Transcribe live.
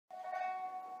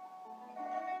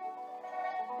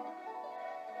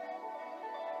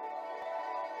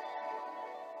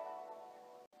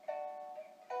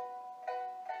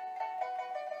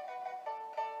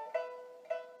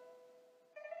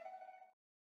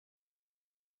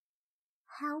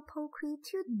How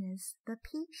pulchritudinous the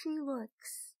peach tree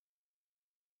looks!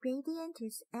 Radiant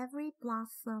is every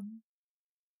blossom.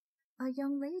 A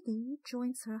young lady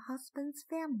joins her husband's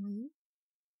family.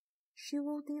 She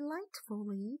will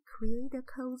delightfully create a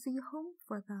cozy home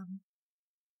for them.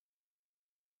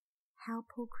 How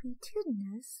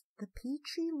pulchritudinous the peach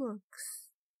tree looks!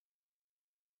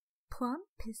 Plump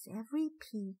is every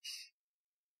peach.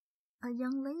 A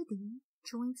young lady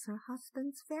joins her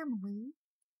husband's family.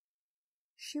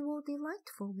 She will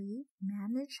delightfully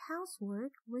manage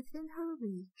housework within her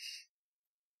reach.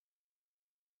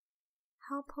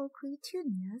 How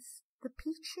pulchritudinous the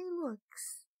peach tree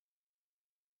looks!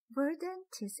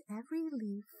 Verdant is every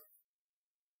leaf.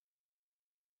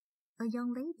 A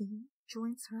young lady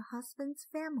joins her husband's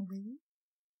family.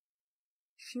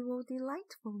 She will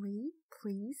delightfully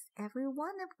please every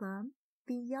one of them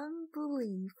beyond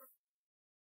belief.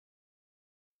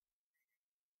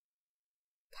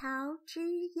 桃之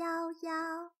夭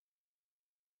夭，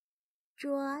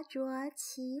灼灼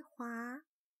其华。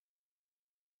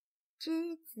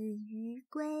之子于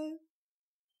归，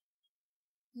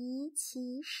宜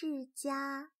其室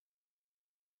家。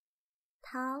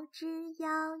桃之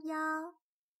夭夭，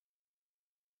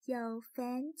有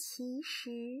逢其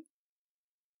实。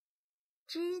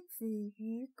之子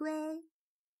于归，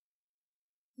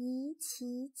宜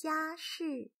其家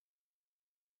室。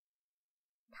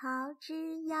桃之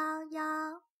夭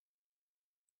夭，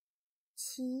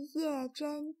其叶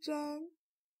蓁蓁。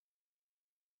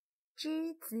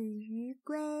之子于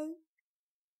归，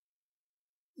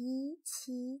宜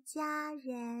其家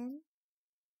人。